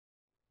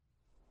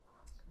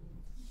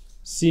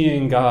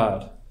seeing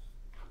God.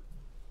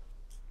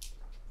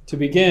 To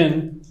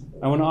begin,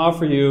 I want to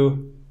offer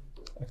you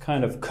a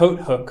kind of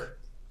coat hook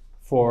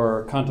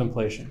for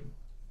contemplation.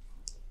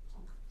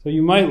 So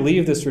you might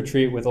leave this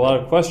retreat with a lot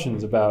of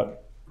questions about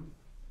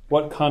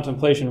what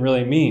contemplation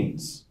really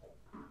means,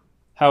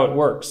 how it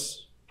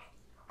works.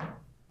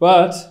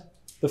 But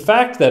the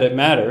fact that it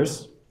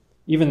matters,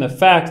 even the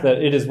fact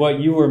that it is what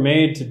you were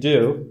made to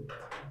do,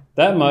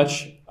 that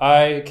much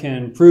I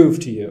can prove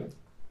to you,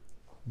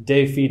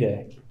 de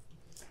fide.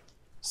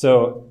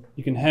 So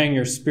you can hang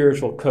your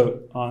spiritual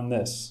coat on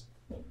this.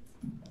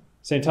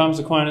 St. Thomas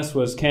Aquinas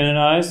was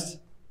canonized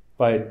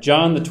by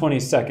John the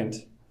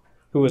 22nd,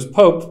 who was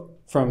Pope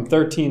from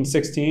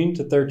 1316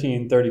 to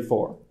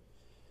 1334.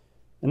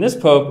 And this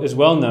Pope is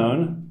well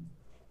known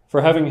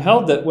for having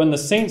held that when the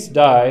saints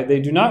die, they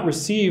do not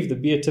receive the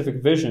beatific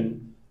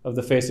vision of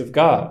the face of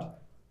God.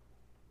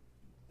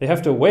 They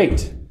have to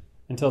wait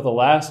until the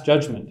last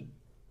judgment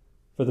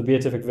for the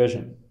beatific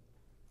vision.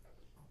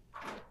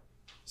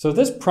 So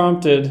this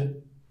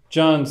prompted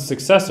John's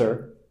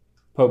successor,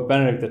 Pope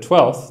Benedict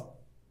XII,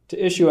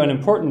 to issue an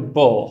important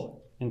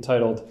bull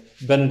entitled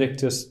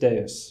Benedictus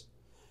Deus.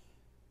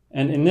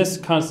 And in this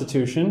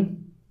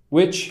constitution,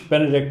 which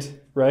Benedict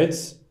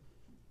writes,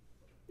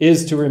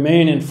 is to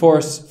remain in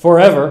force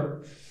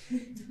forever,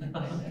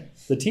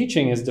 the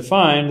teaching is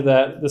defined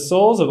that the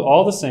souls of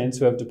all the saints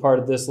who have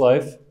departed this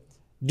life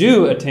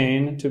do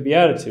attain to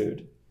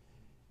beatitude.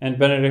 And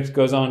Benedict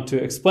goes on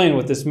to explain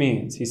what this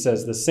means. He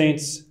says, the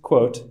saints,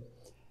 quote,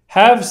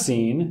 have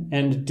seen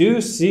and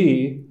do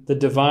see the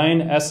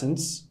divine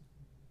essence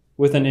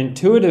with an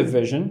intuitive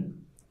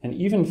vision and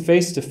even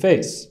face to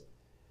face,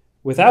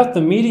 without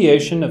the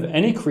mediation of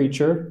any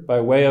creature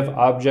by way of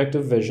object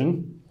of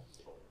vision.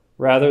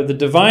 Rather, the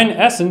divine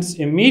essence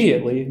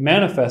immediately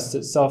manifests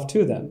itself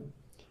to them,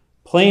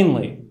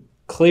 plainly,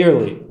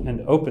 clearly,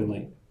 and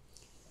openly.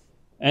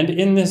 And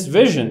in this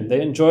vision,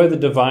 they enjoy the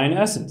divine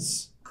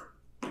essence.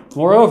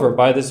 Moreover,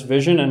 by this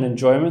vision and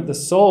enjoyment, the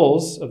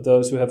souls of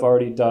those who have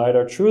already died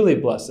are truly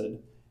blessed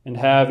and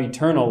have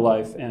eternal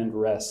life and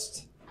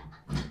rest.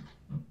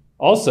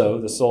 Also,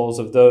 the souls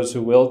of those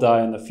who will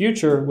die in the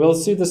future will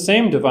see the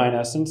same divine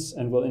essence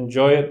and will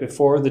enjoy it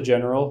before the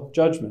general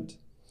judgment.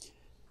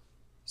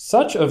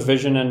 Such a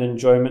vision and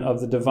enjoyment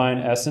of the divine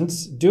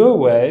essence do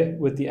away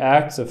with the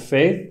acts of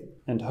faith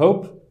and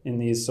hope in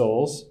these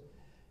souls,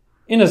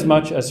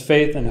 inasmuch as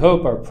faith and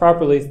hope are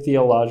properly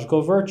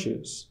theological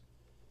virtues.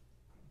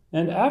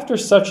 And after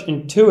such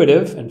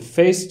intuitive and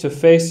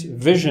face-to-face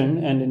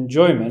vision and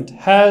enjoyment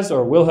has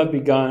or will have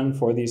begun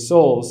for these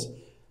souls,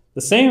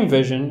 the same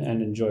vision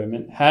and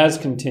enjoyment has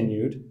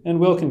continued and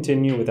will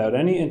continue without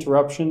any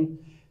interruption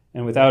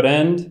and without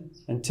end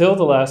until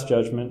the last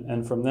judgment,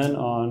 and from then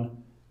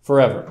on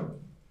forever.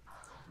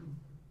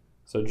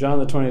 So John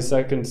the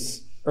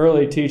 22nd's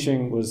early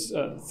teaching was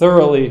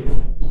thoroughly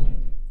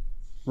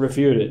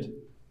refuted.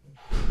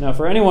 Now,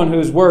 for anyone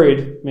who's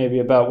worried maybe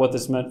about what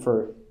this meant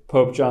for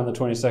Pope John the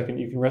 22nd,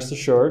 you can rest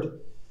assured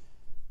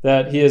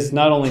that he is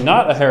not only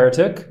not a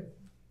heretic,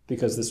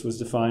 because this was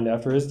defined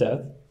after his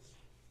death,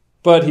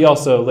 but he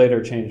also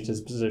later changed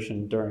his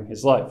position during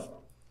his life.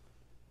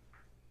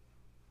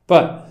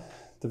 But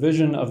the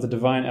vision of the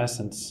divine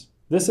essence,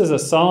 this is a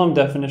solemn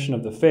definition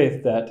of the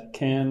faith that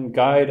can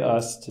guide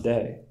us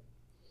today.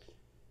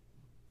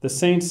 The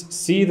saints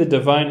see the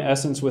divine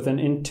essence with an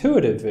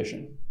intuitive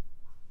vision,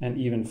 and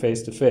even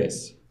face to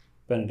face,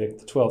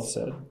 Benedict XII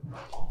said.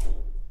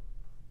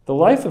 The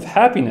life of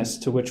happiness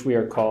to which we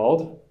are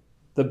called,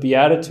 the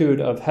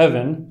beatitude of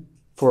heaven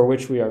for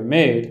which we are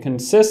made,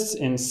 consists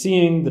in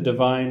seeing the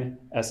divine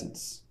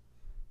essence.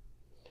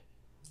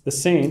 The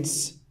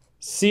saints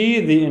see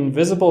the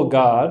invisible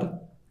God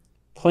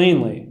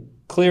plainly,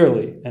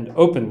 clearly, and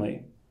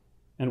openly,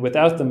 and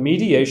without the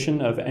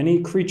mediation of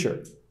any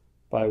creature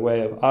by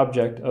way of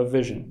object of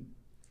vision.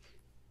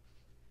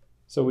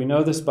 So we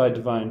know this by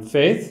divine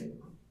faith,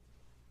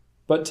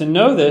 but to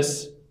know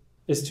this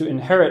is to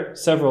inherit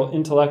several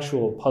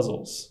intellectual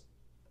puzzles.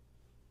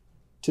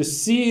 To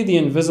see the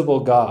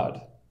invisible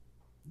God,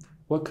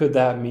 what could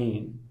that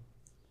mean?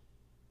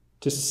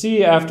 To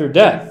see after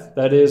death,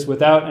 that is,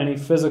 without any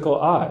physical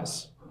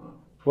eyes,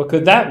 what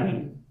could that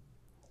mean?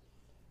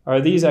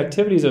 Are these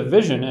activities of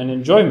vision and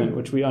enjoyment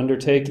which we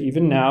undertake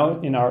even now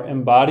in our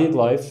embodied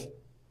life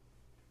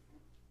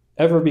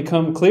ever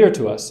become clear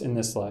to us in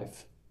this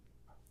life?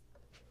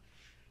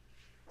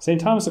 St.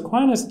 Thomas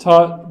Aquinas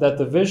taught that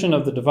the vision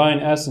of the divine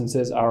essence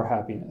is our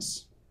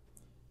happiness.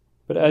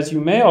 But as you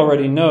may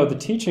already know, the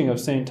teaching of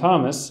St.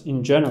 Thomas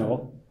in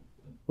general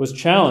was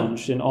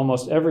challenged in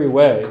almost every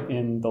way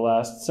in the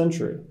last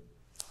century.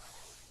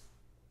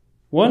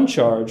 One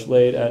charge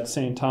laid at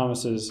St.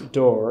 Thomas's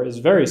door is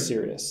very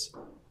serious,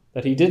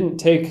 that he didn't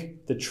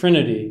take the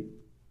Trinity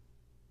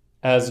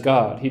as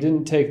God. He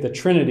didn't take the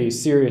Trinity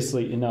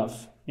seriously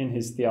enough in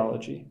his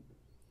theology.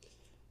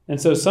 And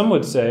so some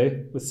would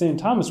say, with St.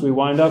 Thomas, we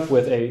wind up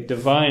with a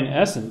divine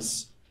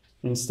essence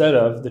instead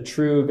of the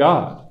true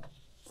God,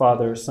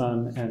 Father,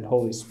 Son, and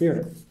Holy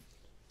Spirit.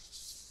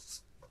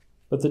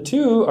 But the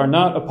two are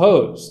not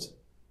opposed.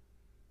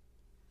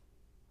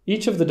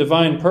 Each of the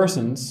divine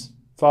persons,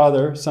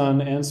 Father,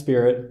 Son, and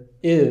Spirit,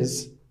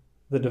 is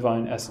the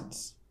divine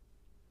essence.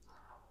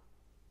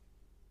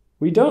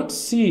 We don't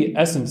see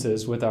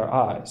essences with our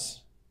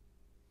eyes.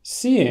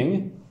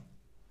 Seeing,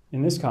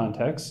 in this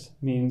context,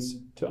 means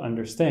to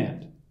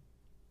understand.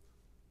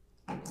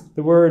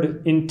 The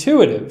word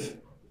intuitive,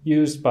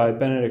 used by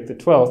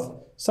Benedict XII,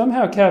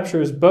 somehow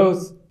captures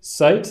both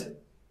sight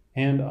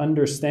and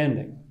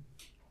understanding.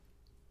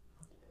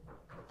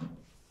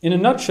 In a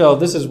nutshell,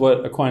 this is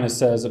what Aquinas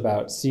says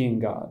about seeing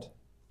God.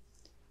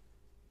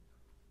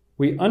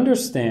 We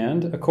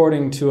understand,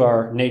 according to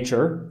our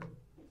nature,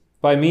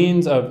 by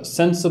means of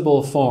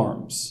sensible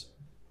forms,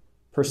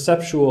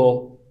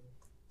 perceptual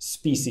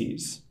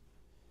species.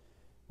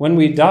 When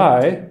we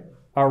die,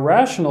 our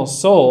rational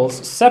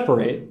souls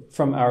separate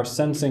from our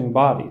sensing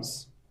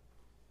bodies,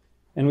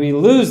 and we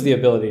lose the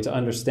ability to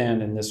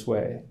understand in this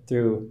way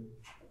through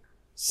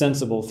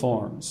sensible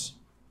forms.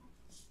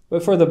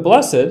 But for the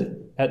blessed,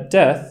 at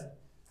death,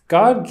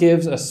 God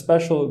gives a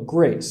special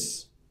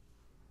grace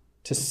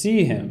to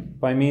see him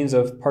by means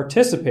of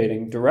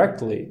participating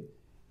directly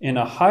in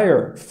a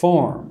higher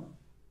form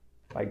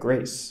by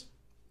grace.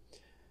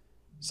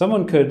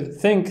 Someone could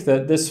think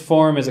that this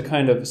form is a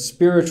kind of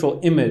spiritual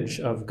image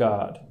of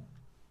God,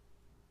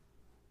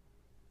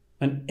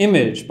 an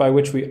image by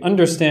which we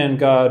understand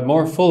God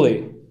more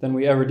fully than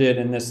we ever did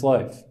in this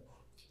life.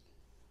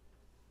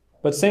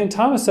 But St.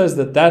 Thomas says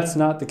that that's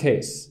not the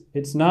case.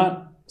 It's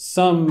not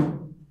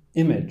some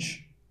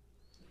image.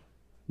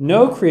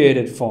 No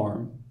created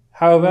form,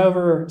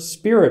 however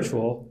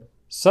spiritual,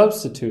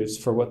 substitutes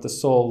for what the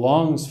soul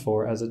longs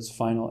for as its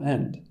final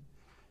end.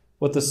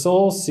 What the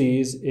soul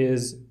sees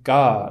is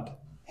God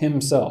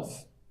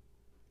himself.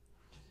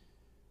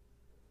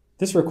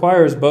 This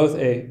requires both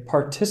a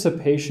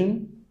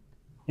participation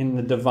in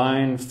the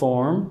divine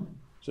form,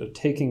 so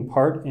taking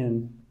part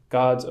in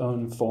God's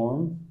own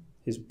form,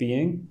 his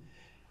being,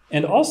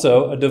 and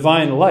also a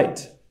divine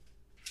light,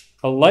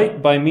 a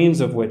light by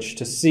means of which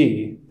to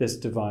see this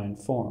divine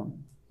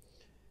form.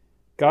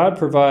 God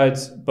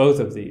provides both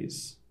of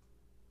these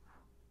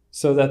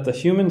so that the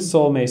human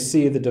soul may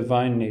see the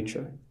divine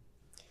nature.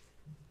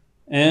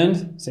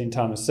 And, St.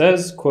 Thomas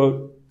says,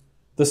 quote,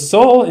 "The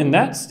soul in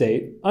that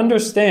state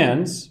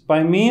understands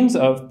by means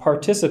of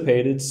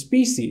participated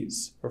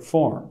species or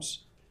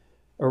forms,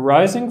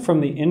 arising from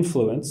the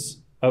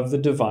influence of the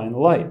divine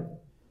light,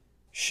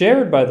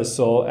 shared by the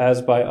soul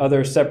as by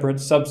other separate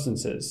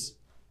substances,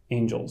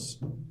 angels,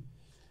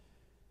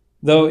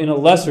 though in a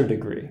lesser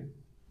degree.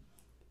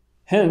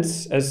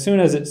 Hence, as soon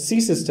as it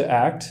ceases to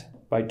act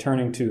by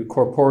turning to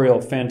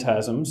corporeal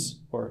phantasms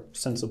or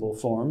sensible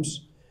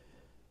forms,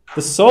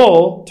 the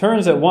soul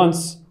turns at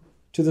once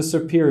to the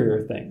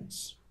superior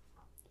things.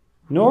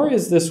 Nor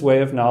is this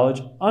way of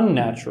knowledge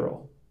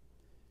unnatural,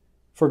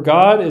 for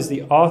God is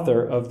the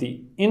author of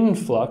the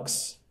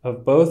influx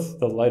of both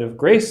the light of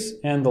grace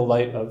and the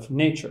light of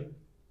nature."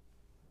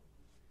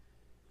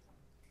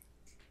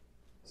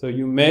 So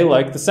you may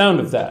like the sound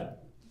of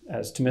that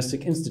as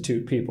Thomistic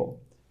Institute people,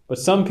 but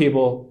some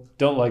people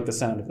don't like the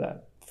sound of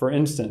that. For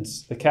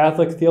instance, the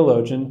Catholic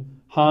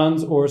theologian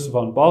Hans Urs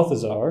von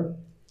Balthasar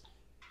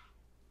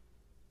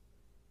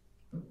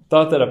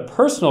thought that a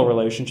personal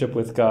relationship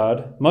with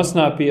God must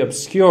not be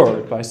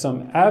obscured by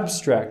some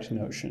abstract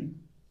notion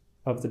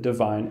of the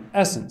divine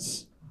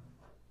essence.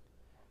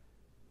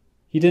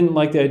 He didn't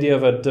like the idea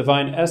of a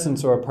divine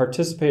essence or a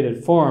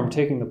participated form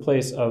taking the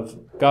place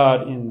of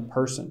God in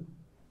person.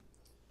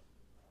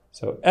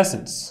 So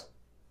essence.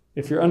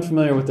 If you're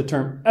unfamiliar with the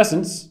term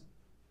essence,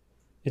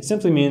 it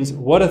simply means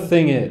what a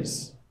thing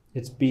is,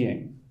 its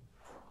being.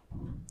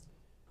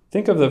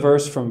 Think of the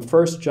verse from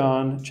 1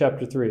 John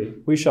chapter 3.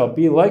 "We shall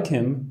be like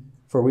him,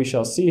 for we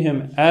shall see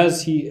him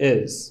as he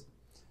is."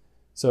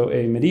 So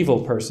a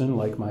medieval person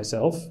like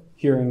myself,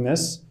 hearing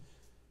this,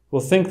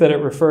 will think that it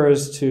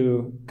refers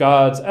to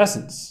God's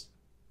essence.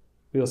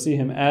 We will see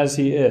him as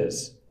he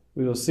is.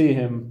 We will see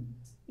him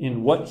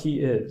in what he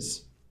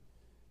is.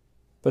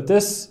 But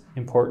this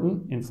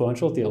important,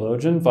 influential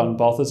theologian, von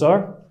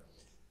Balthasar,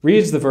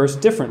 reads the verse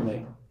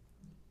differently.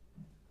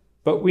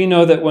 "But we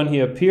know that when he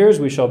appears,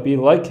 we shall be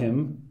like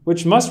him,"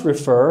 which must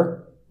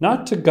refer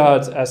not to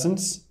God's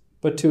essence,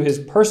 but to his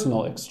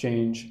personal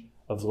exchange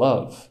of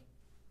love.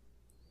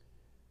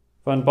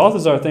 Von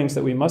Balthasar thinks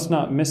that we must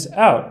not miss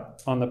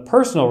out on the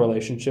personal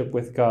relationship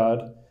with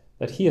God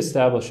that he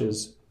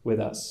establishes with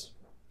us.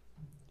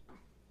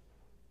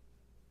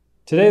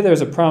 Today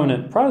there's a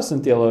prominent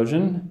Protestant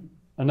theologian,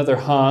 another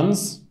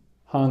Hans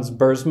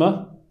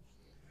Boersma,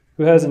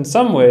 who has in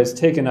some ways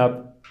taken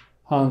up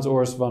Hans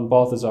Urs von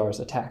Balthasar's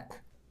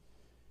attack.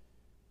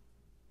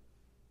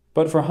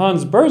 But for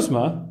Hans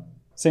Boersma,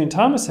 St.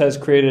 Thomas has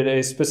created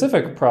a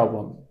specific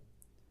problem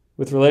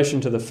with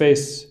relation to the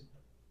face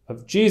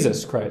of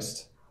Jesus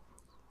Christ.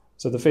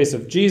 So the face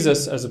of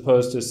Jesus as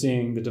opposed to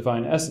seeing the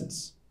divine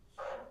essence.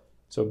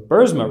 So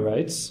Boersma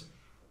writes,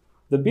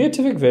 "The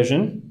beatific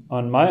vision,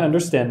 on my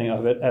understanding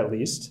of it at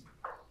least,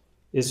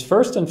 is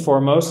first and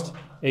foremost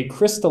a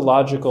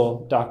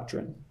Christological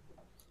doctrine.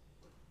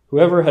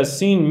 Whoever has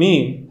seen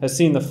me has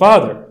seen the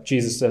Father,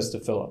 Jesus says to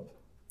Philip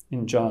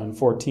in John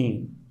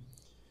 14.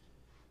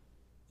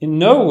 In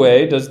no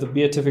way does the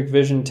beatific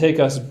vision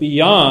take us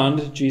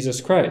beyond Jesus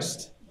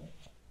Christ.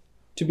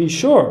 To be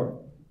sure,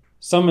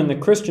 some in the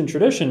Christian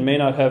tradition may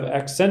not have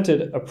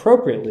accented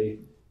appropriately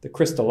the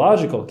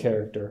Christological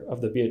character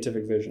of the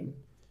beatific vision.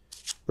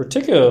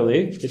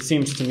 Particularly, it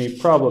seems to me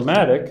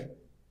problematic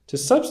to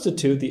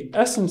substitute the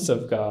essence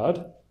of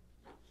God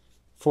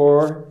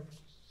for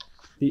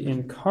the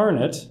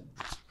incarnate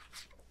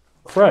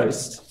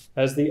Christ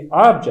as the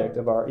object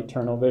of our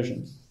eternal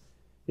vision.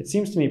 It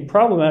seems to me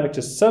problematic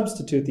to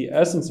substitute the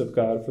essence of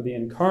God for the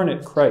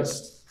incarnate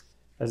Christ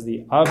as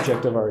the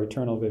object of our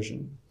eternal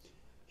vision.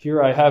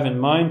 Here I have in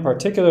mind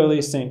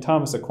particularly St.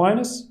 Thomas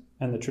Aquinas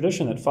and the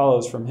tradition that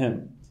follows from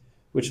him,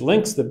 which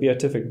links the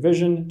beatific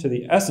vision to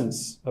the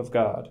essence of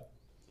God.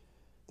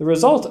 The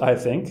result, I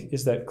think,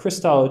 is that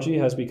Christology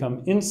has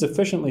become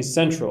insufficiently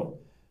central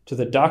to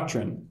the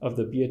doctrine of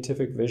the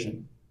beatific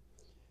vision.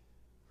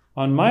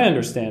 On my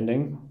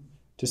understanding,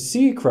 to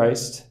see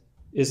Christ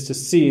is to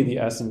see the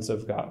essence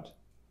of God.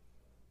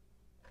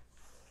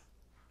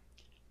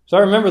 So I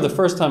remember the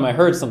first time I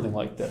heard something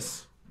like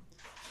this,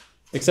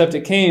 except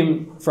it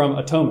came from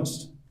a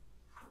Thomist.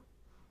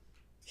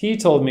 He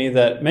told me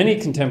that many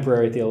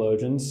contemporary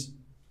theologians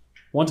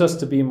want us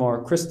to be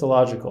more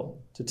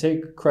Christological, to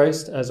take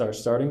Christ as our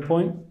starting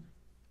point,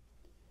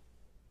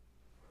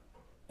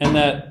 and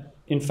that,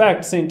 in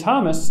fact, St.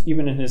 Thomas,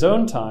 even in his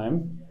own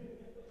time,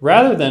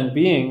 rather than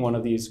being one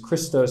of these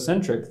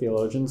Christocentric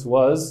theologians,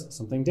 was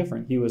something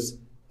different. He was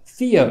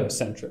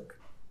theocentric.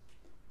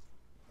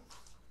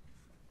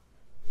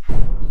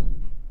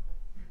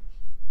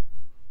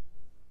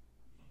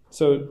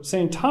 So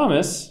St.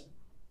 Thomas,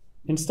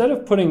 instead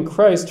of putting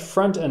Christ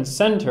front and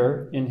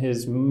center in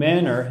his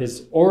manner,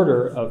 his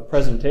order of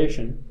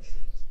presentation,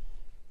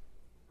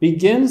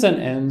 begins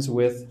and ends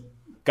with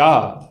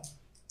God.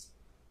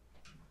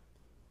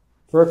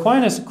 For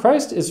Aquinas,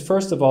 Christ is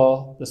first of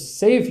all the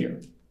Savior.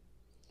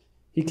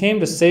 He came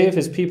to save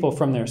his people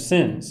from their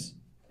sins,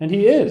 and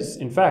he is,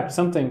 in fact,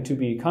 something to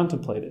be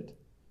contemplated,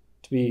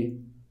 to be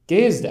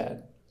gazed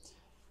at.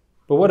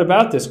 But what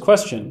about this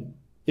question?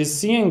 Is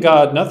seeing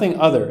God nothing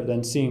other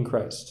than seeing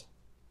Christ?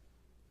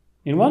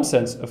 In one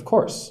sense, of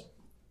course.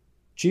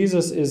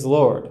 Jesus is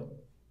Lord.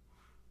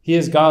 He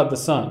is God the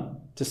Son.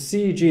 To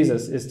see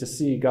Jesus is to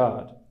see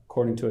God,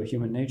 according to a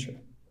human nature.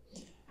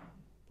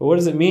 But what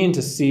does it mean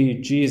to see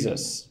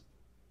Jesus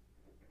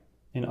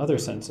in other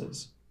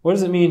senses? What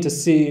does it mean to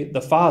see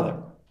the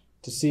Father,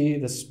 to see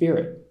the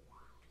Spirit?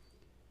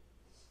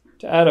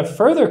 To add a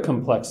further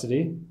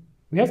complexity,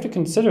 we have to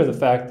consider the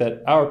fact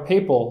that our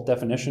papal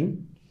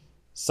definition,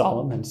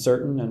 solemn and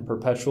certain and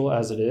perpetual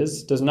as it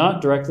is, does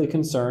not directly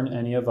concern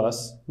any of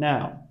us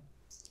now.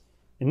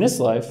 In this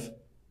life,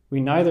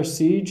 we neither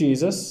see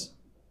Jesus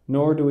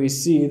nor do we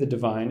see the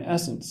divine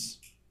essence.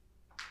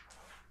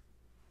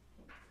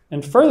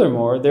 And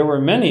furthermore, there were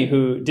many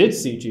who did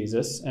see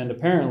Jesus and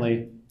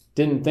apparently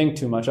didn't think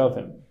too much of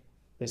him.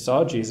 They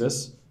saw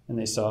Jesus and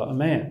they saw a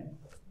man,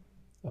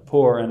 a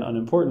poor and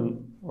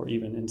unimportant or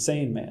even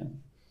insane man.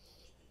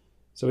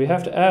 So we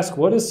have to ask,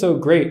 what is so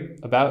great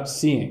about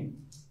seeing?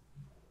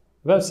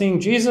 About seeing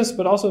Jesus,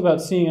 but also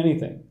about seeing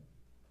anything.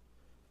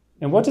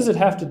 And what does it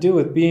have to do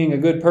with being a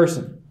good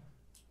person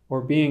or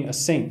being a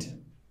saint?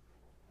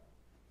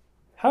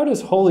 How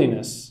does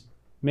holiness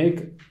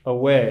make a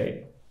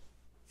way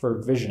for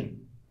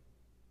vision?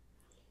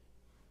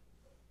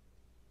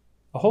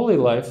 A holy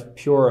life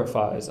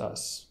purifies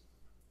us.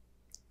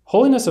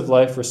 Holiness of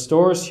life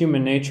restores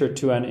human nature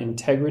to an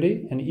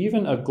integrity and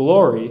even a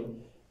glory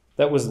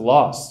that was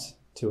lost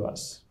to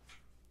us.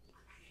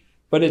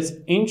 But its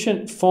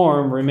ancient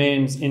form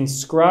remains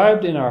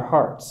inscribed in our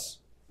hearts,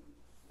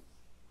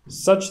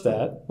 such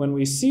that when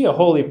we see a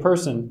holy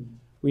person,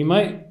 we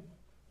might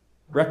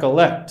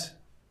recollect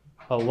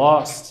a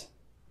lost,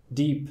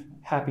 deep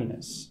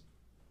happiness.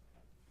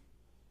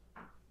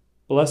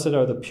 Blessed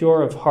are the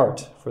pure of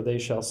heart, for they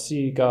shall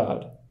see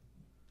God.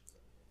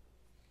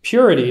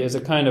 Purity is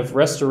a kind of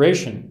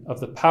restoration of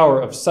the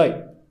power of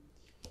sight.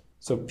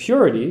 So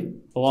purity,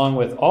 along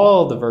with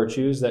all the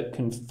virtues that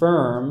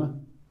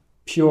confirm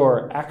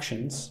pure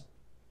actions,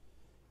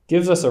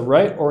 gives us a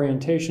right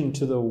orientation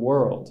to the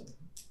world.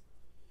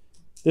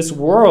 This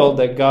world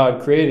that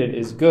God created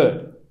is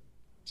good.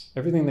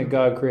 Everything that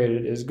God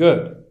created is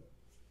good.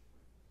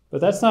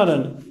 But that's not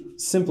a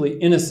simply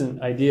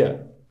innocent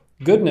idea.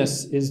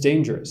 Goodness is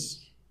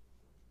dangerous.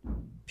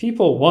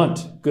 People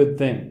want good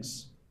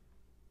things.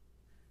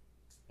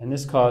 And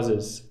this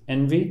causes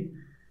envy.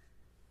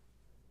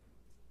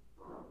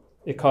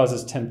 It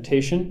causes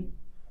temptation.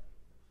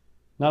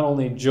 Not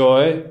only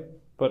joy,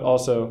 but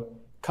also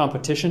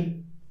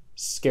competition,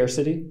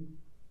 scarcity.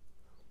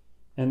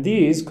 And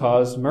these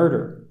cause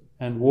murder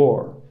and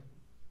war.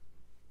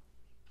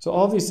 So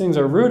all these things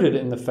are rooted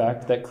in the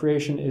fact that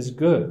creation is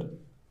good,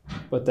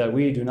 but that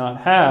we do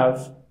not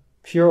have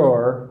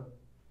pure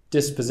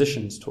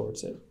dispositions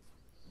towards it.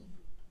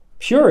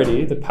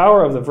 Purity, the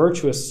power of the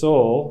virtuous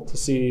soul to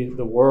see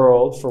the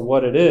world for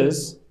what it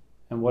is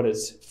and what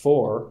it's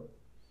for,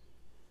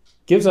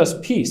 gives us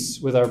peace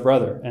with our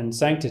brother and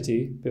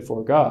sanctity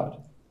before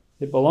God.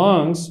 It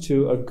belongs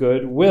to a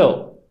good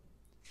will.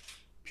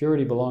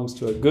 Purity belongs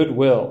to a good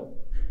will.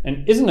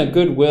 And isn't a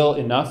good will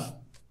enough?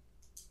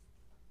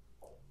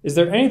 Is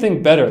there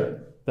anything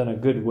better than a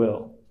good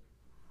will?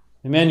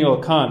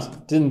 Immanuel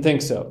Kant didn't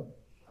think so.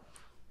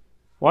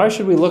 Why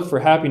should we look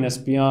for happiness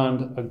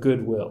beyond a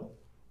good will?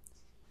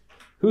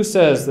 Who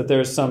says that there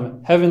is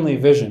some heavenly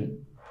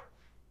vision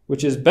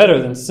which is better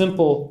than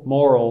simple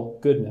moral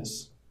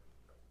goodness?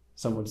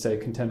 Some would say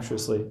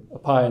contemptuously, a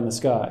pie in the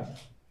sky.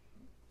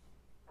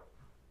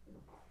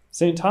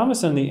 St.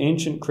 Thomas and the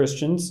ancient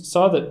Christians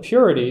saw that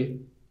purity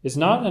is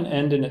not an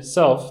end in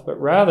itself,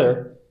 but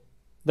rather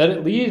that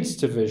it leads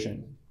to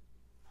vision,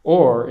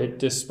 or it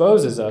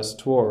disposes us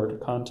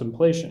toward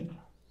contemplation.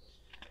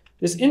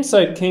 This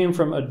insight came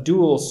from a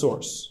dual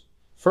source.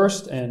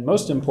 First and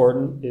most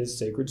important is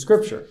sacred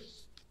scripture.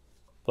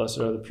 Blessed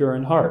are the pure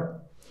in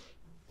heart.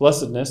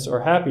 Blessedness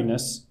or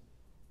happiness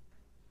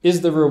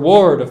is the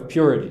reward of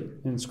purity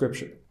in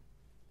scripture.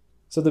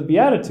 So the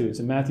Beatitudes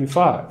in Matthew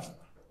 5,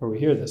 where we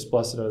hear this,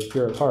 blessed are the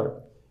pure of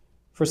heart.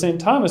 For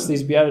St. Thomas,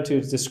 these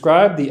Beatitudes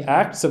describe the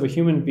acts of a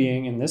human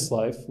being in this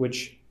life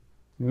which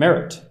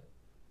merit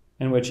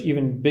and which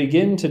even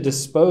begin to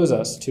dispose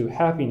us to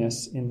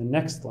happiness in the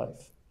next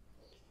life.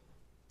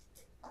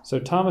 So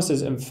Thomas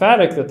is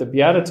emphatic that the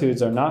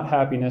Beatitudes are not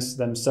happiness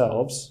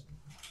themselves,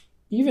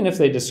 even if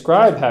they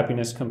describe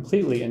happiness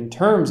completely in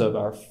terms of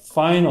our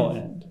final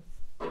end.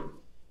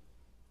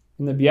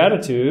 In the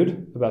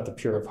Beatitude about the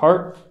pure of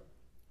heart,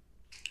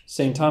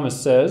 St.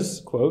 Thomas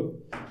says,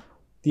 quote,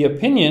 "The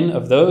opinion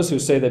of those who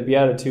say that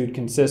beatitude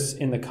consists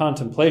in the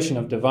contemplation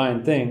of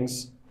divine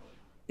things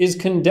is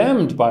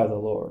condemned by the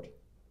Lord,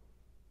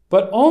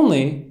 but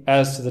only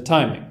as to the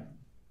timing.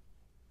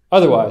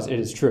 Otherwise, it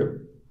is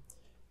true,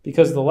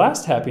 because the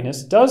last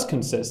happiness does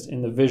consist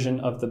in the vision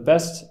of the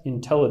best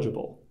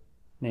intelligible,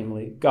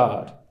 namely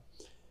God.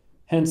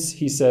 Hence,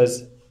 he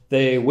says,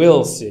 they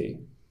will see."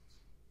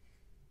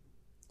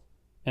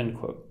 End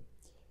quote.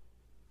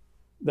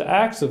 The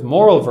acts of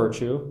moral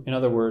virtue, in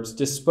other words,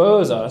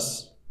 dispose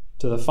us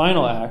to the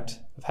final act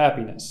of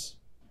happiness.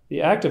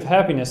 The act of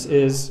happiness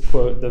is,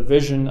 quote, "the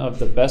vision of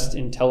the best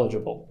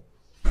intelligible."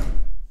 And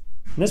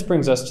this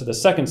brings us to the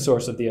second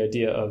source of the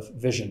idea of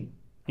vision,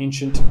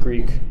 ancient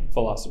Greek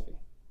philosophy.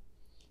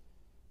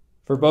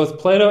 For both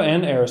Plato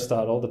and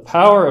Aristotle, the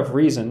power of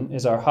reason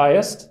is our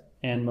highest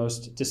and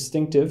most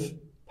distinctive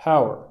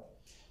power.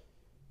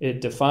 It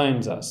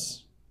defines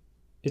us.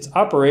 Its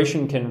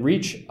operation can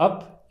reach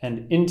up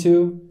and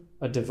into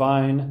a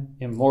divine,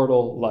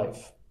 immortal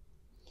life.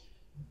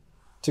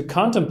 To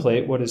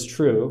contemplate what is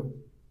true,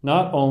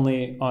 not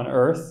only on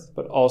earth,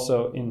 but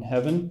also in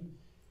heaven,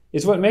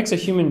 is what makes a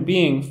human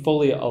being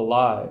fully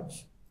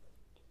alive.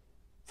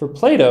 For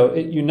Plato,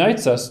 it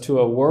unites us to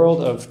a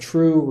world of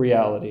true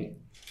reality,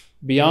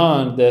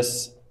 beyond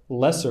this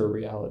lesser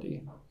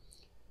reality.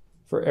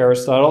 For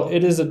Aristotle,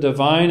 it is a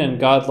divine and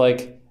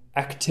godlike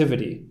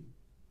activity,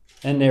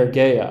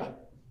 energeia,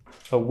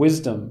 a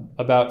wisdom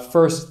about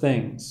first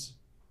things.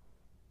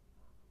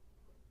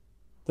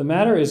 The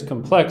matter is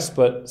complex,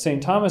 but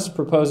St. Thomas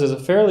proposes a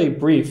fairly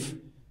brief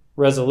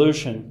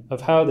resolution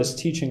of how this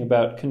teaching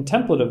about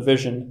contemplative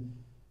vision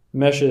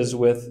meshes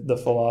with the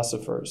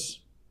philosophers.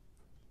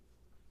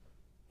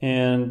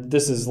 And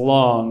this is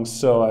long,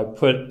 so I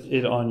put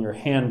it on your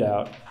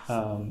handout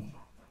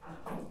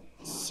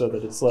so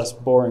that it's less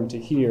boring to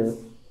hear.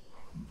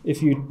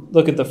 If you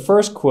look at the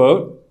first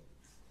quote,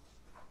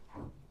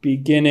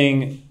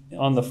 beginning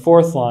on the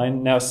fourth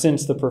line, "Now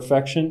since the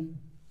perfection,"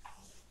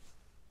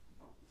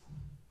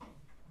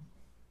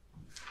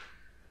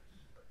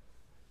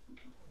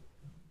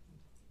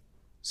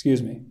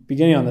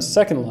 beginning on the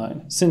second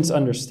line, "since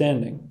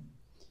understanding."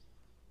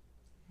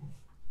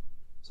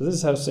 So this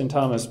is how St.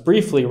 Thomas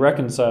briefly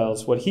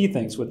reconciles what he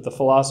thinks with the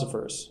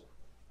philosophers.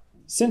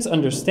 Since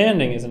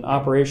understanding is an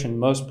operation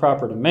most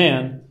proper to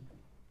man,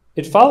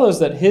 it follows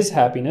that his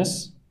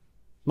happiness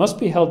must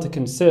be held to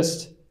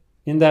consist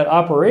in that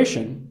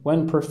operation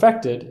when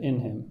perfected in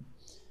him.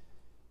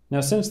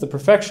 Now, since the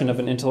perfection of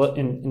an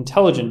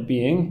intelligent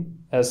being,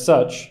 as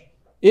such,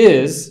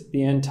 is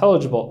the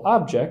intelligible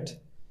object,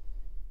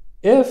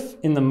 if,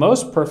 in the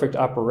most perfect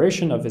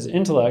operation of his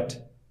intellect,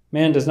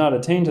 man does not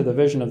attain to the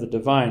vision of the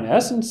divine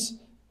essence,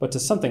 but to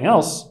something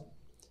else,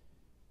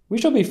 we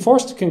shall be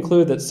forced to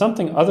conclude that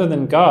something other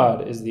than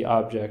God is the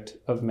object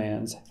of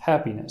man's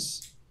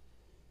happiness.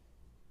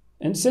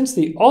 And since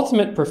the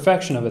ultimate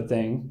perfection of a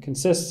thing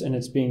consists in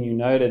its being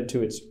united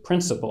to its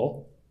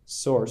principle,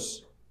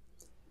 source,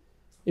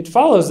 it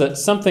follows that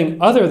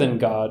something other than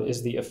God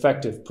is the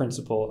effective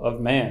principle of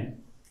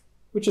man,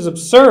 which is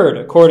absurd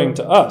according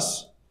to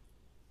us,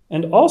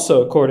 and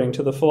also according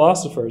to the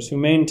philosophers who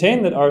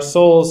maintain that our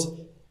souls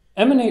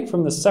emanate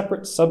from the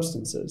separate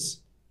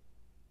substances,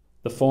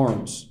 the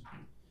forms,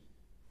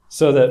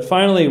 so that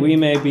finally we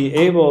may be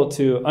able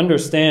to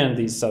understand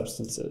these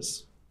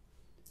substances.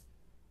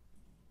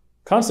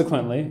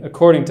 Consequently,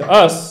 according to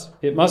us,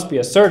 it must be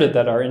asserted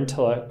that our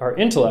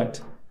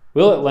intellect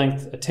will at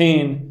length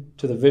attain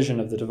to the vision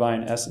of the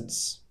divine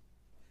essence.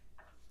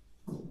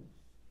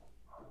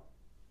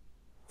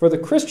 For the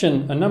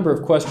Christian, a number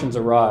of questions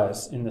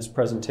arise in this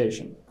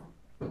presentation.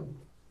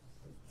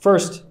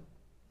 First,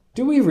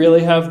 do we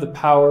really have the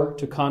power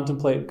to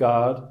contemplate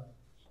God?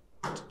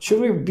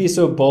 Should we be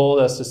so bold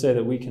as to say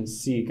that we can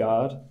see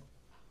God?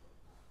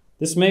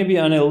 This may be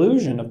an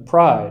illusion of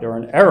pride or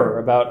an error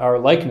about our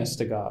likeness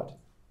to God.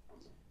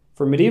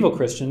 For medieval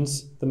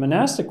Christians, the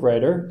monastic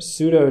writer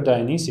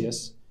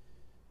Pseudo-Dionysius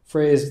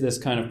phrased this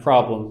kind of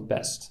problem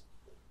best.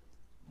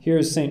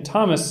 Here's St.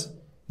 Thomas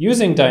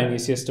using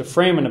Dionysius to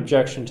frame an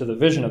objection to the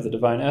vision of the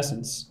divine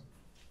essence.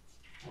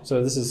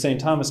 So this is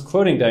St. Thomas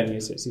quoting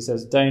Dionysius. He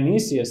says,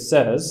 Dionysius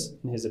says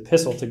in his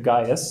epistle to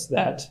Gaius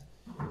that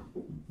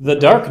the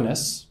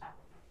darkness,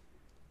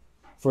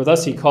 for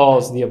thus he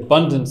calls the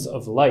abundance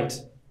of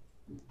light,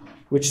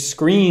 which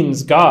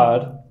screens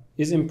God,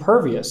 is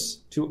impervious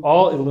to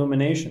all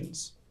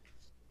illuminations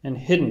and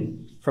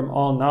hidden from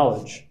all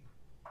knowledge.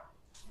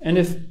 And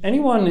if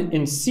anyone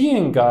in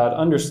seeing God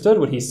understood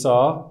what he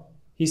saw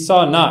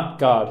not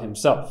God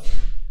himself,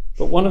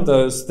 but one of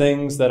those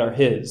things that are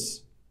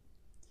his.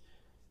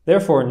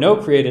 Therefore, no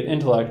created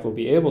intellect will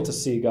be able to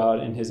see God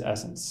in his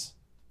essence.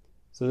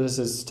 So this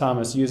is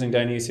Thomas using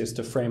Dionysius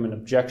to frame an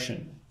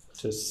objection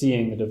to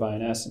seeing the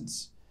divine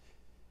essence.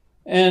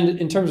 And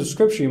in terms of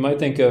scripture, you might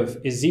think of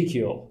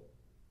Ezekiel,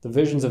 the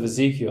visions of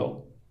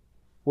Ezekiel,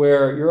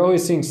 where you're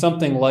always seeing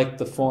something like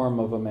the form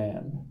of a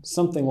man,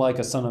 something like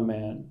a son of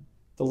man,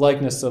 the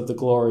likeness of the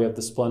glory of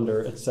the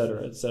splendor,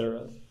 etc.,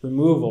 etc.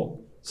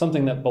 Removal,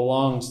 something that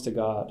belongs to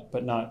God,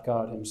 but not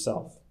God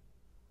himself.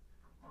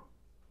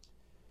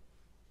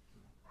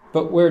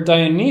 But where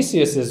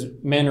Dionysius'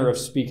 manner of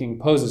speaking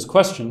poses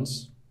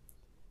questions,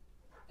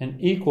 an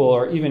equal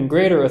or even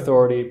greater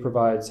authority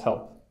provides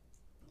help.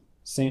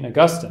 St.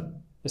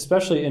 Augustine,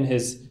 especially in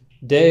his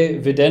De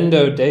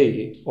Videndo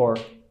Dei, or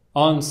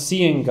On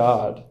Seeing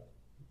God.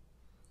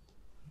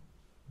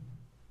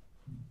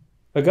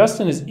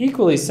 Augustine is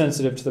equally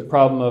sensitive to the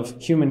problem of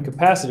human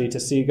capacity to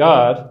see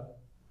God,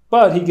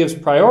 but he gives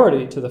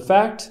priority to the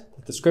fact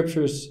that the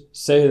scriptures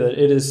say that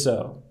it is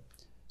so.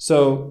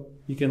 So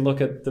you can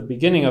look at the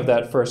beginning of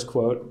that first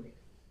quote.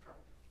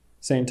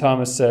 St.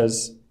 Thomas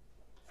says,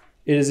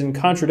 it is in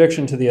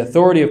contradiction to the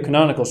authority of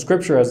canonical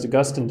scripture, as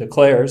Augustine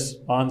declares,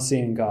 on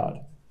seeing God.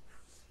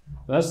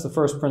 That's the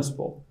first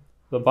principle.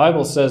 The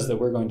Bible says that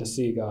we're going to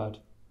see God.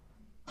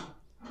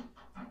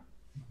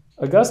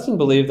 Augustine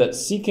believed that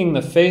seeking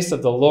the face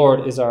of the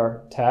Lord is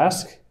our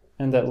task,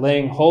 and that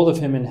laying hold of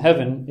him in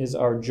heaven is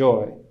our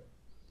joy.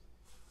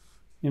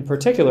 In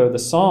particular, the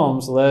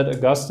Psalms led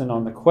Augustine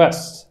on the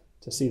quest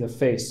to see the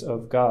face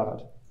of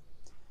God.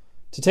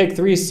 To take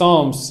 3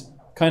 Psalms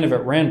kind of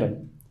at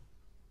random,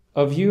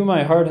 of you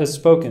my heart has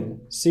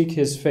spoken, seek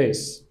his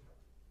face.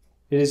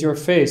 It is your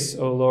face,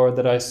 O Lord,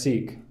 that I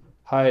seek,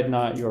 hide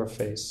not your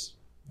face.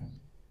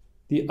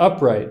 The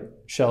upright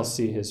shall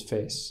see his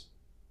face.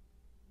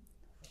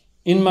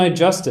 In my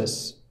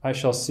justice I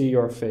shall see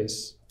your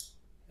face,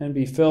 and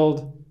be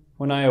filled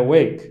when I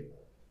awake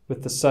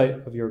with the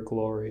sight of your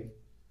glory.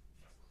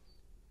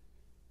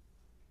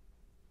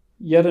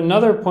 Yet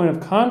another point of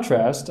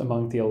contrast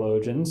among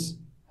theologians,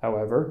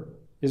 however,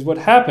 is what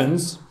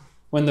happens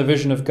when the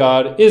vision of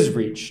God is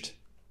reached,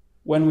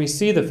 when we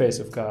see the face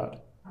of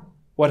God.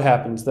 What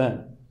happens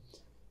then?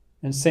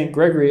 And St.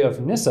 Gregory of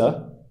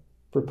Nyssa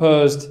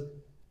proposed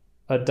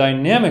a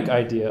dynamic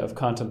idea of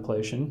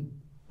contemplation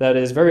that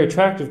is very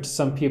attractive to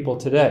some people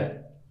today.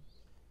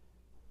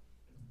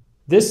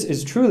 This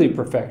is truly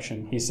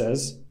perfection, he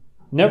says,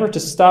 never to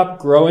stop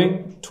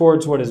growing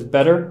towards what is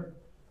better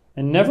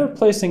and never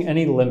placing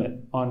any limit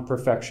on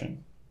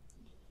perfection.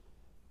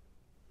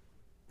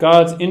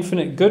 God's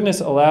infinite goodness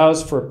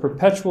allows for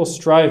perpetual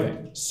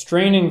striving,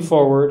 straining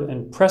forward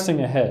and pressing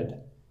ahead,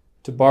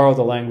 to borrow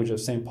the language of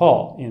St.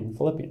 Paul in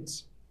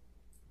Philippians.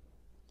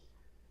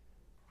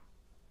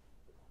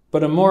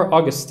 But a more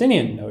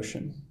Augustinian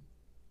notion,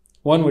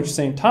 one which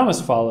St.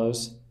 Thomas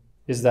follows,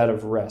 is that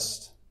of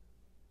rest.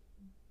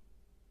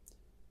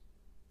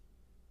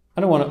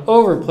 I don't want to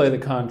overplay the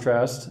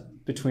contrast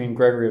between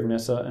Gregory of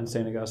Nyssa and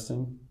St.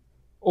 Augustine,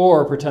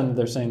 or pretend that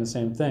they're saying the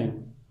same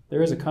thing.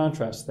 There is a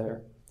contrast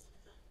there.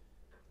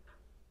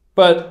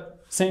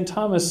 But St.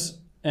 Thomas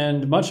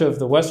and much of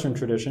the Western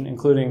tradition,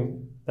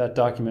 including that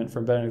document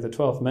from Benedict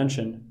XII,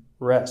 mention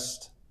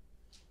rest.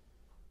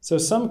 So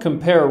some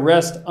compare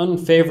rest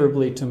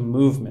unfavorably to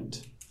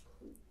movement.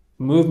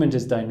 Movement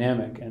is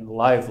dynamic and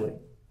lively.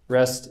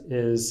 Rest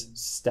is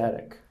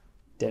static,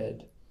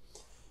 dead.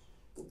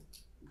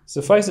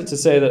 Suffice it to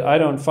say that I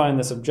don't find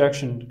this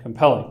objection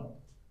compelling.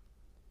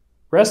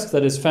 Rest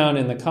that is found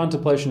in the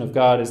contemplation of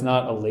God is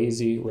not a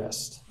lazy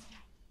rest.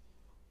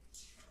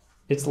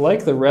 It's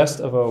like the rest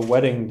of a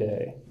wedding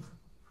day,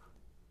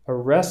 a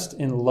rest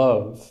in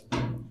love,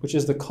 which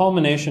is the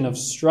culmination of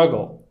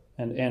struggle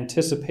and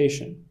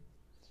anticipation.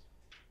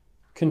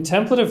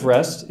 Contemplative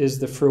rest is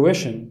the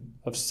fruition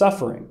of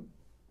suffering,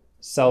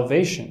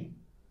 salvation,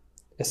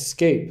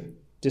 escape,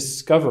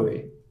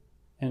 discovery,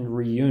 and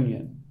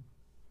reunion.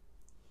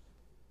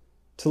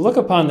 To look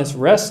upon this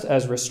rest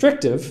as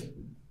restrictive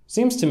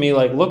seems to me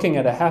like looking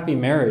at a happy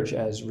marriage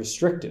as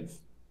restrictive.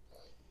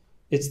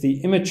 It's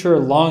the immature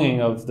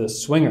longing of the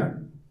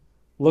swinger,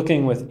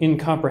 looking with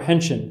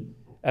incomprehension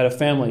at a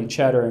family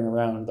chattering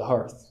around the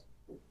hearth.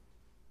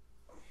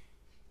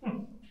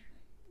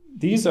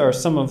 These are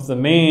some of the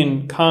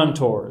main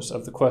contours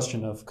of the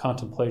question of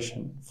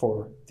contemplation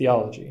for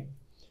theology,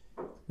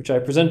 which I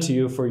present to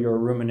you for your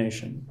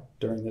rumination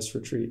during this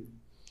retreat.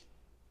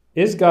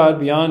 Is God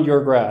beyond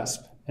your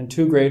grasp and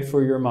too great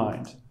for your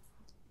mind?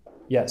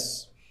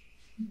 Yes.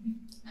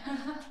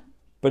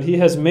 But he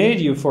has made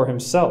you for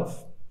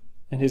himself,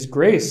 and his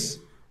grace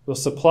will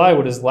supply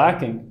what is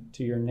lacking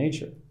to your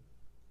nature.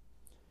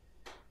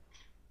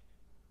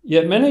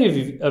 Yet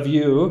many of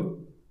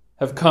you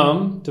have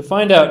come to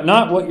find out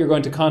not what you're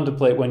going to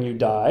contemplate when you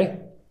die,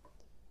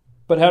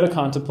 but how to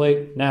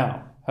contemplate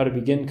now, how to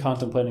begin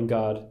contemplating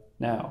God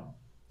now,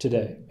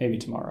 today, maybe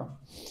tomorrow.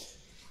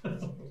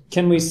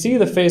 Can we see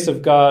the face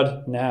of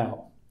God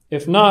now?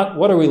 If not,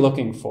 what are we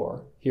looking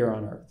for here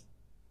on earth?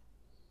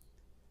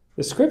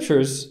 The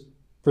scriptures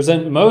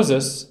present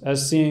Moses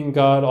as seeing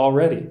God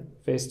already,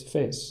 face to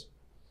face.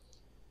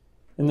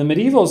 And the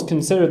medievals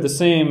considered the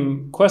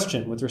same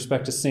question with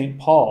respect to St.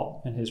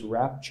 Paul and his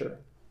rapture.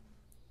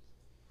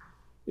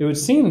 It would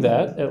seem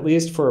that, at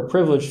least for a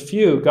privileged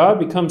few, God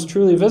becomes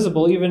truly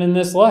visible even in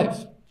this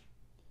life.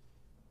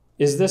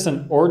 Is this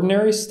an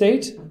ordinary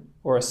state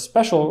or a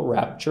special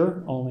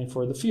rapture only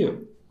for the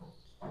few?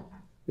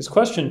 This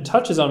question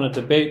touches on a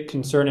debate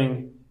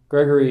concerning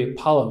Gregory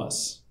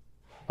Palamas,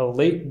 a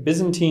late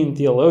Byzantine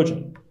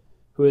theologian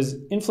who has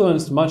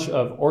influenced much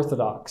of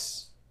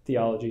Orthodox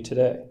theology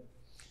today.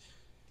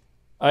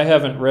 I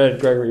haven't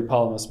read Gregory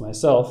Palamas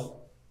myself,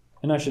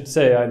 and I should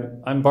say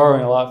I'm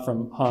borrowing a lot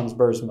from Hans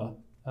Boersma,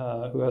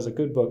 who has a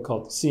good book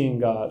called Seeing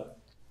God,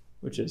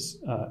 which is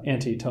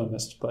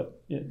anti-Thomist,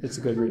 but it's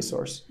a good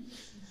resource.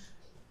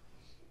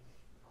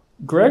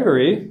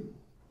 Gregory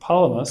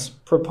Palamas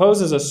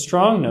proposes a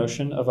strong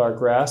notion of our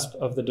grasp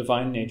of the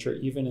divine nature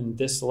even in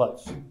this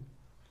life.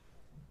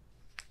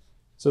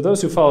 So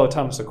those who follow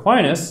Thomas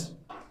Aquinas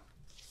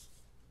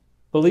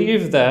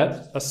believe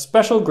that a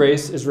special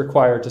grace is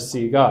required to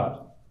see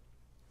God.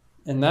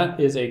 And that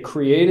is a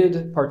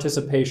created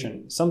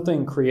participation,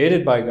 something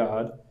created by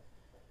God,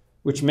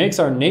 which makes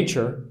our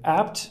nature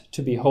apt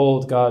to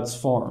behold God's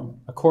form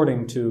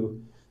according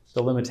to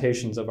the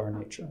limitations of our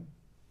nature.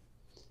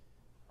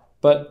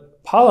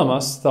 But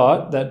Palamas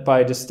thought that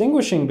by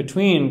distinguishing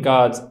between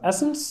God's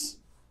essence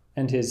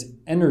and his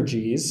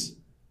energies,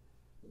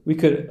 we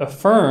could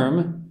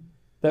affirm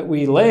that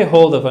we lay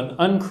hold of an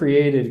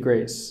uncreated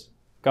grace,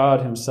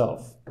 God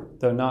himself,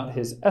 though not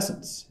his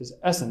essence. His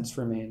essence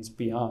remains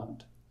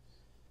beyond.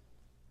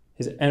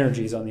 His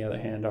energies, on the other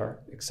hand, are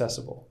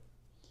accessible.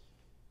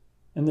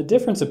 And the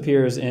difference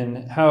appears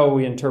in how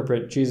we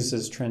interpret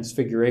Jesus'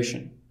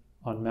 transfiguration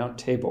on Mount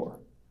Tabor.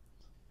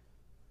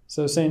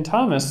 So St.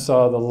 Thomas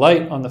saw the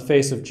light on the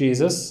face of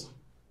Jesus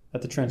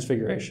at the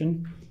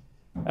transfiguration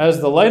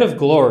as the light of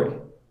glory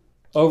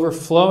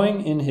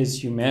overflowing in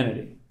his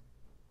humanity.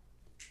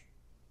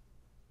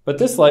 But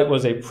this light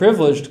was a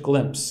privileged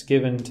glimpse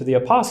given to the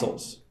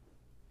apostles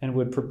and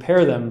would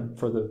prepare them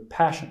for the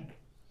passion.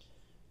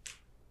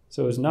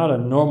 So it's not a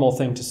normal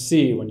thing to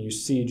see when you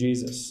see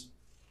Jesus.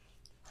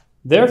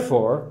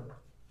 Therefore,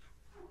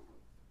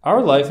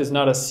 our life is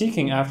not a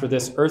seeking after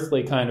this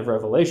earthly kind of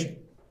revelation.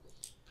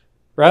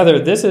 Rather,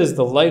 this is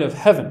the light of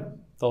heaven,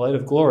 the light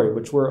of glory,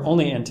 which we're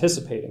only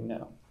anticipating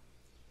now.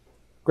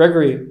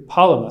 Gregory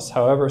Palamas,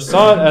 however,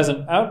 saw it as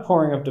an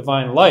outpouring of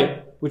divine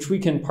light, which we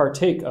can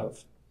partake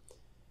of.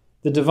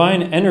 The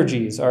divine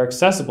energies are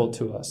accessible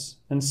to us,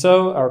 and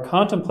so our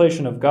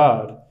contemplation of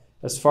God,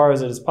 as far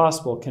as it is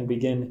possible, can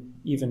begin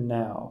even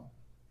now.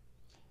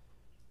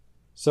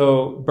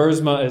 So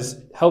Boersma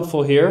is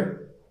helpful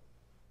here.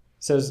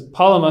 It says,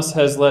 Palamas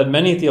has led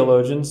many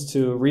theologians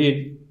to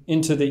read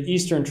into the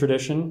Eastern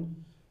tradition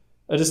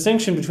a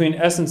distinction between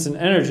essence and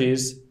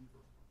energies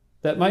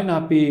that might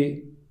not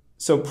be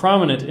so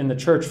prominent in the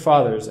church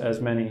fathers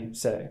as many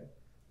say.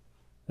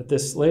 That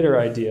this later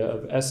idea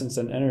of essence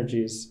and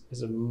energies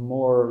is a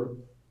more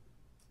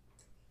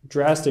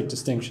drastic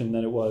distinction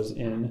than it was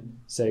in,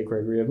 say,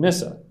 Gregory of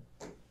Nyssa.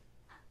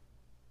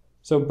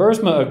 So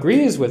Boersma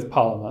agrees with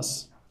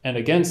Palamas and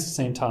against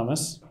St.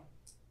 Thomas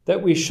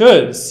that we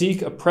should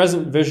seek a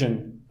present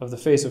vision of the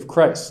face of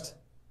Christ.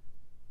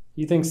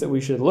 He thinks that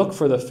we should look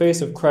for the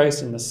face of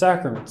Christ in the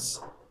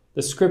sacraments,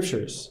 the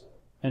scriptures,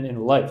 and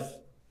in life.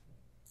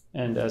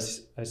 And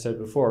as I said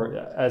before,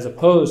 as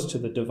opposed to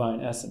the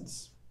divine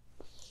essence.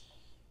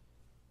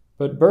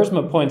 But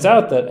Boersma points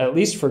out that, at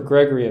least for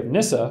Gregory of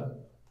Nyssa,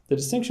 the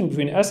distinction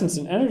between essence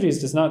and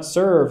energies does not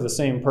serve the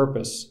same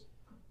purpose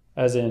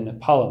as in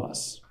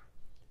Palamas.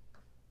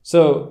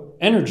 So,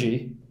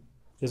 energy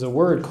is a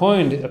word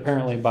coined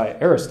apparently by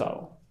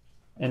Aristotle,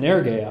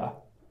 energeia,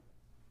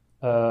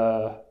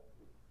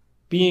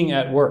 being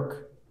at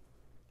work,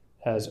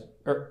 as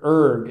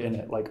erg in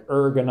it, like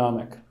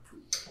ergonomic.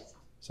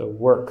 So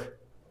work.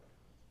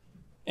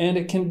 And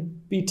it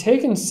can be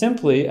taken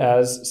simply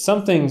as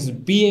something's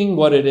being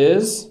what it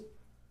is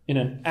in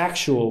an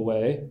actual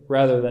way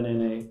rather than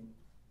in a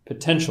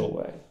potential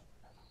way.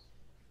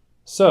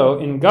 So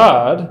in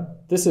God,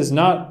 this is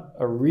not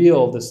a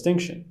real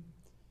distinction.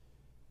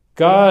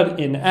 God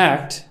in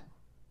act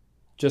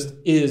just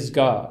is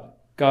God.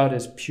 God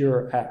is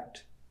pure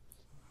act.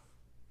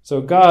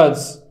 So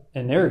God's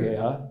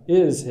energia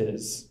is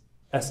his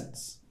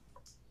essence.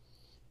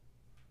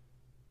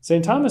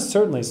 St. Thomas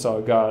certainly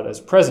saw God as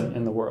present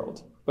in the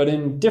world, but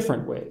in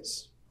different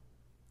ways.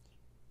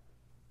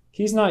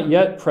 He's not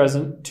yet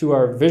present to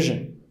our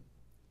vision.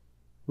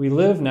 We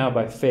live now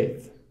by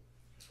faith.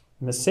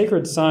 And the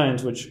sacred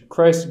signs which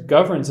Christ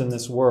governs in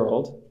this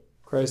world,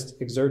 Christ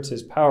exerts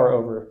his power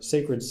over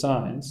sacred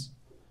signs,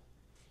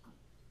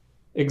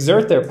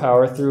 exert their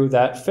power through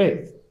that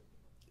faith.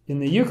 In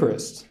the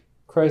Eucharist,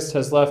 Christ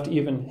has left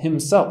even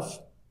himself,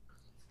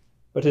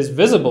 but his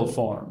visible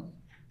form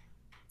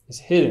is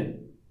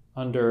hidden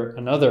under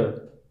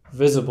another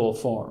visible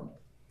form.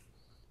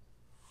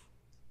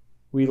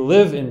 We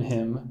live in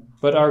him,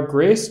 but our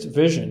graced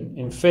vision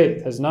in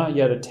faith has not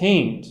yet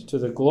attained to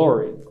the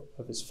glory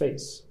of his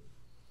face.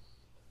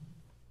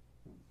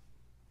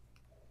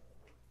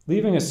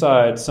 Leaving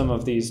aside some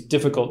of these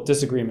difficult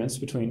disagreements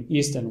between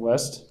East and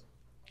West,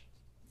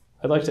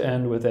 I'd like to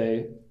end with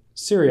a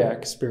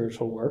Syriac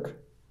spiritual work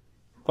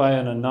by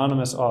an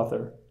anonymous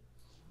author.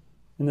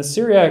 In the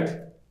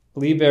Syriac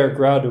Liber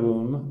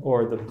Graduum,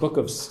 or the Book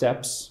of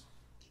Steps,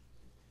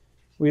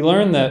 we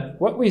learn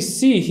that what we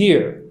see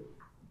here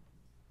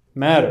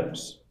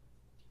matters,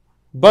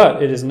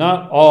 but it is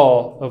not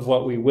all of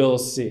what we will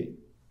see.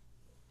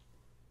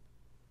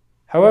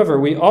 However,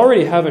 we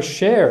already have a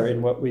share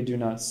in what we do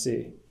not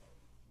see.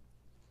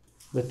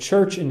 The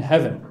church in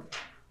heaven.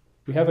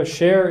 We have a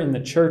share in the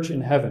church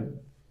in heaven,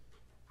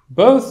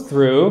 both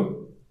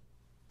through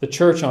the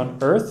church on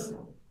earth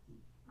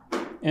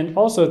and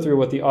also through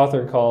what the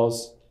author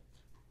calls,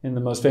 in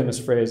the most famous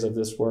phrase of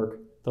this work,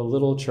 the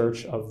little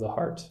church of the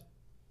heart.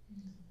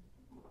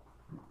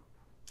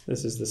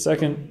 This is the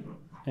second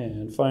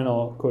and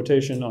final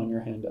quotation on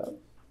your handout.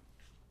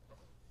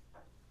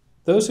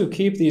 Those who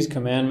keep these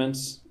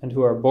commandments and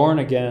who are born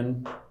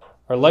again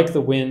are like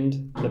the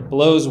wind that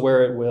blows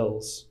where it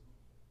wills.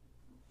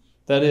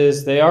 That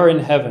is, they are in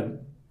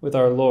heaven with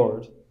our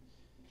Lord,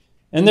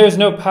 and there is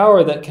no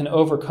power that can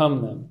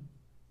overcome them,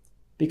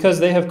 because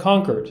they have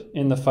conquered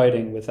in the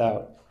fighting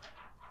without,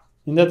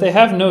 in that they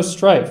have no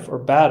strife or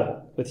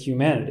battle with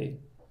humanity.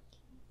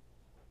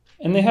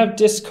 And they have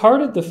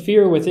discarded the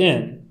fear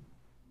within,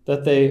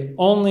 that they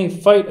only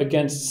fight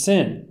against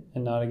sin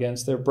and not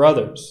against their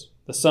brothers,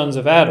 the sons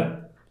of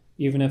Adam,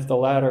 even if the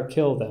latter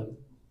kill them.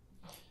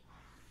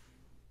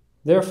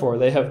 Therefore,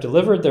 they have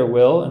delivered their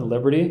will and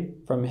liberty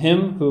from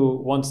him who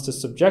wants to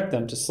subject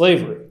them to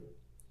slavery.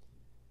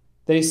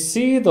 They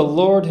see the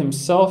Lord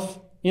himself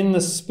in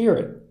the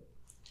Spirit,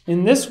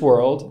 in this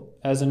world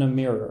as in a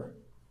mirror.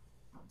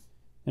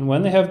 And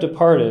when they have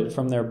departed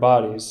from their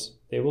bodies,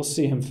 they will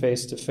see him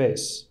face to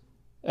face,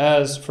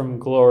 as from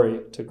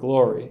glory to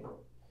glory.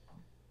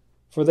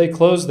 For they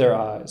close their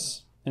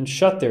eyes and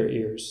shut their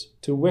ears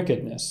to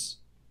wickedness,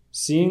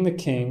 seeing the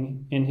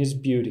King in his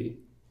beauty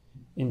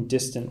in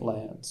distant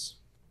lands.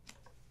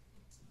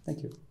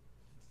 Thank you.